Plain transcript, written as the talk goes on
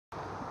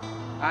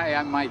Hi,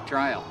 I'm Mike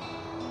Trial.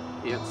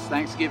 It's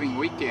Thanksgiving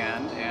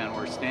weekend and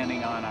we're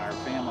standing on our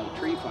family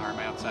tree farm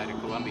outside of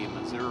Columbia,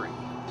 Missouri.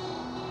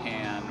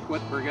 And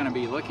what we're going to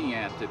be looking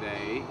at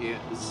today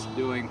is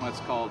doing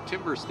what's called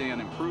timber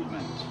stand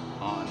improvement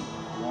on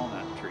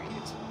walnut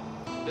trees.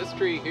 This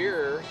tree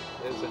here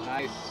is a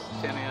nice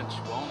 10-inch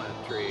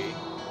walnut tree,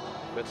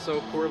 but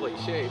so poorly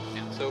shaped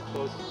and so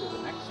close to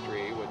the next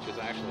tree, which is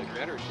actually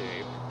better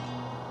shaped,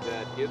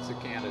 that it's a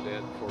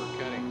candidate for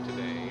cutting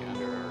today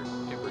under our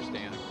timber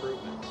stand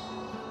improvements.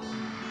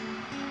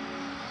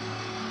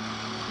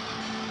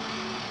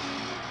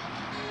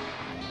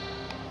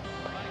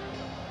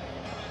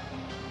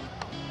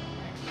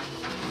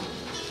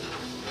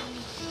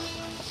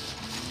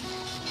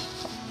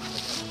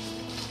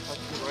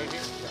 Right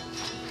here.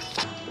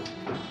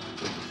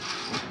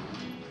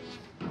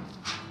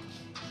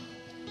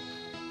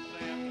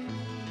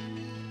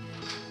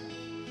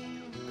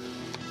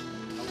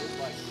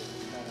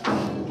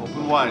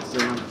 Open wide,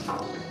 Sam.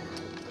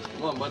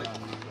 Come on, buddy.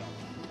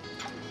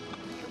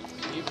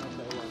 Even if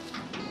they were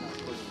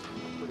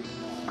pretty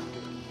small.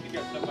 You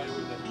got somebody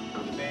with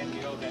a band,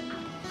 that,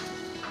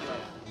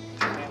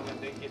 and when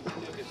they get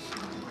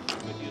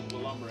good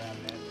usable lumber out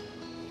of that.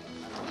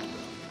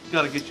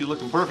 Gotta get you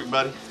looking perfect,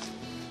 buddy.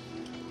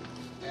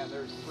 And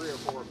there's 3 or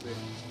 4 big.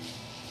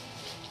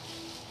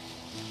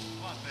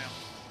 Come on, Sam.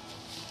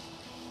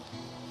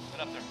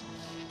 Get up there.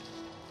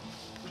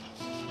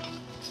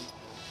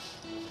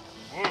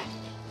 Woo.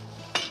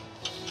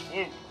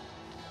 Woo.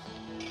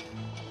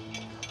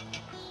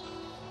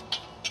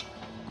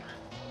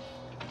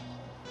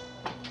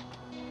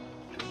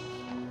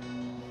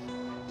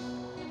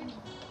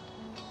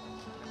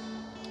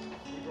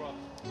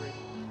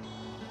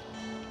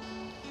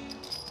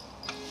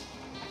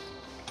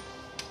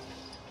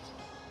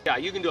 Yeah,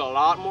 you can do a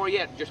lot more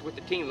yet just with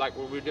the team like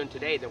what we're doing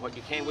today than what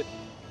you can with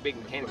big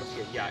mechanical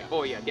skills. Yeah,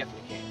 oh yeah,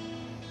 definitely can.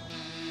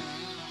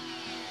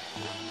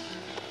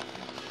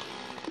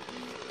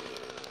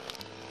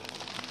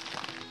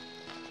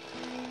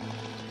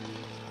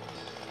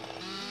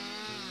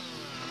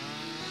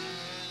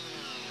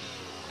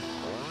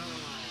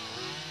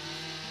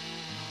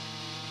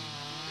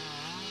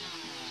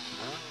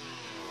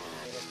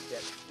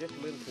 Just a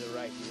little to the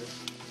right here.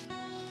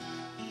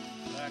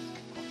 Back.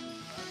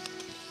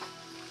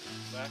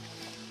 Back.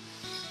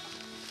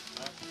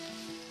 Back.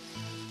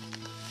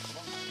 Come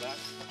on. Back.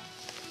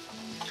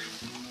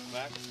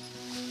 Back.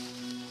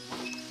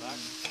 Back.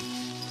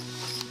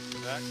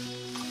 Back.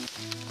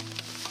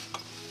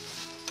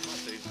 Come on,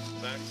 Steve.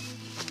 Back.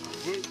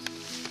 Woo.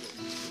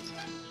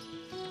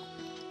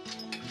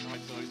 All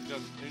right, so he's got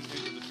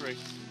into the tree.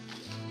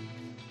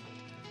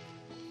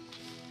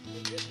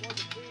 This was a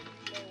tree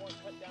you may want to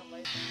cut down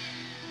later.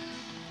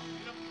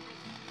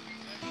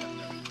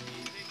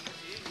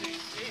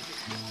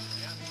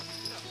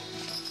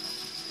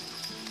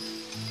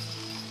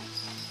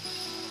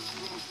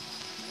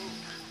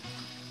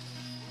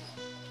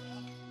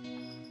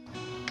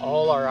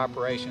 All our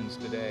operations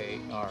today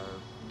are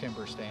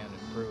timber stand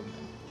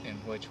improvement, in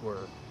which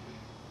we're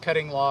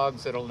cutting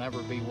logs that'll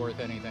never be worth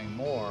anything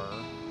more,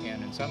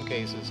 and in some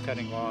cases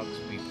cutting logs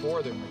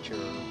before they're mature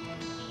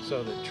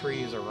so that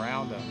trees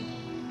around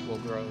them will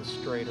grow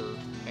straighter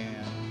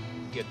and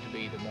get to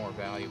be the more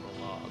valuable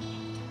log.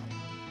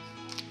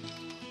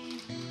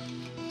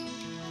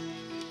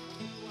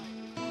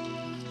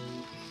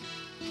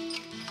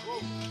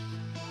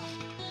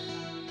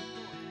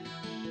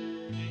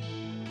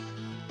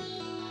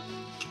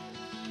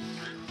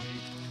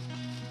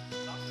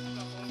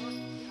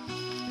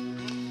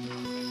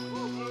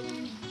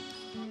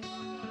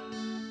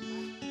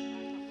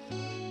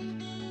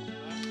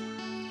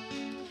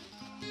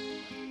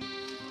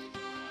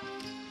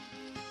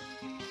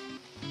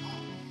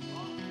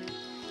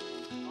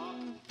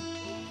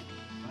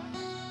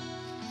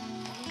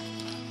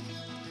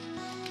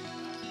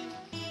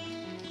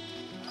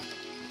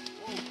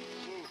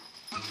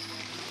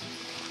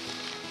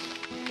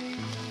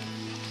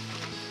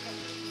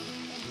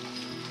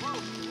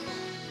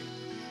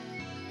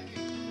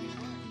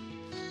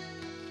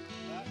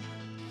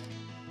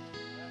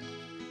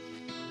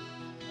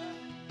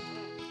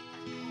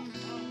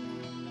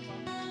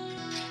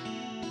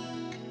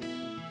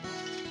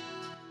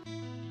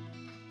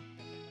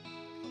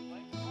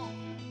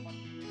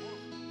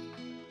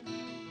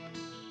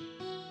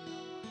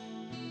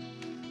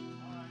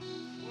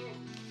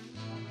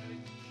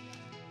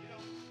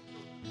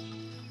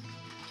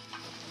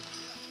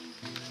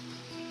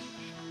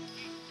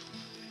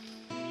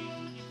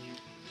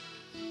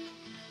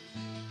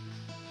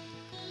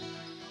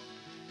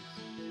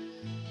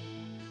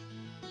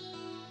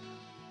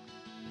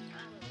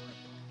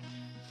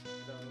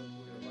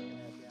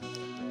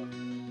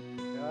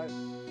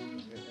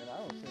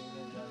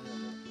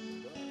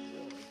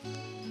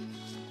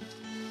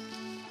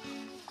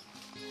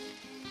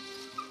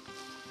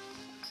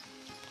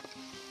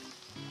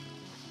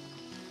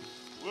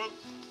 Whoop.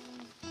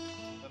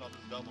 Then I'll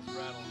just double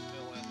straddle and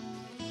fill in.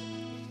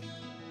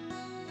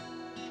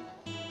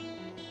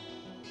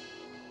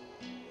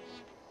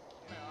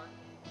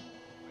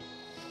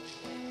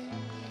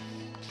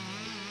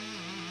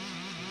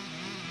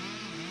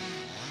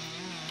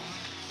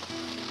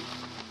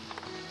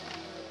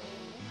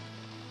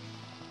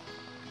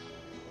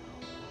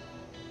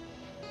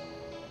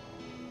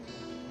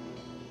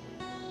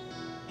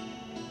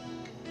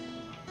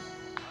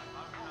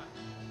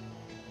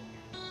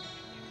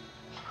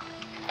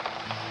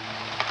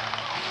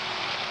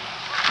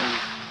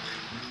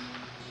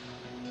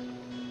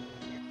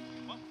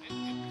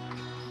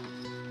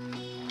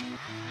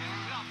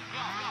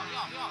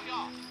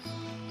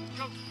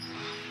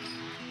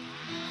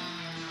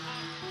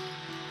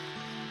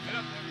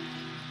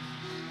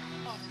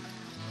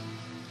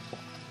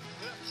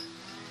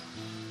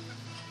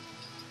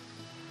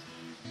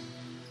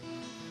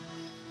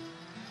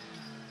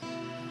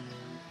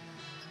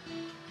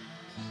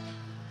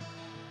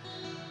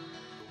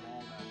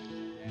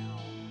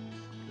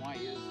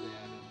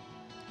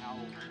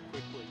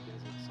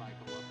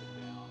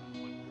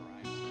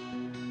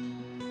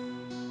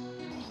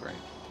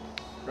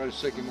 Try to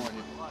stick him on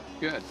you.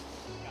 Good.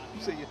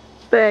 See you.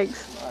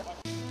 Thanks.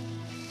 Bye.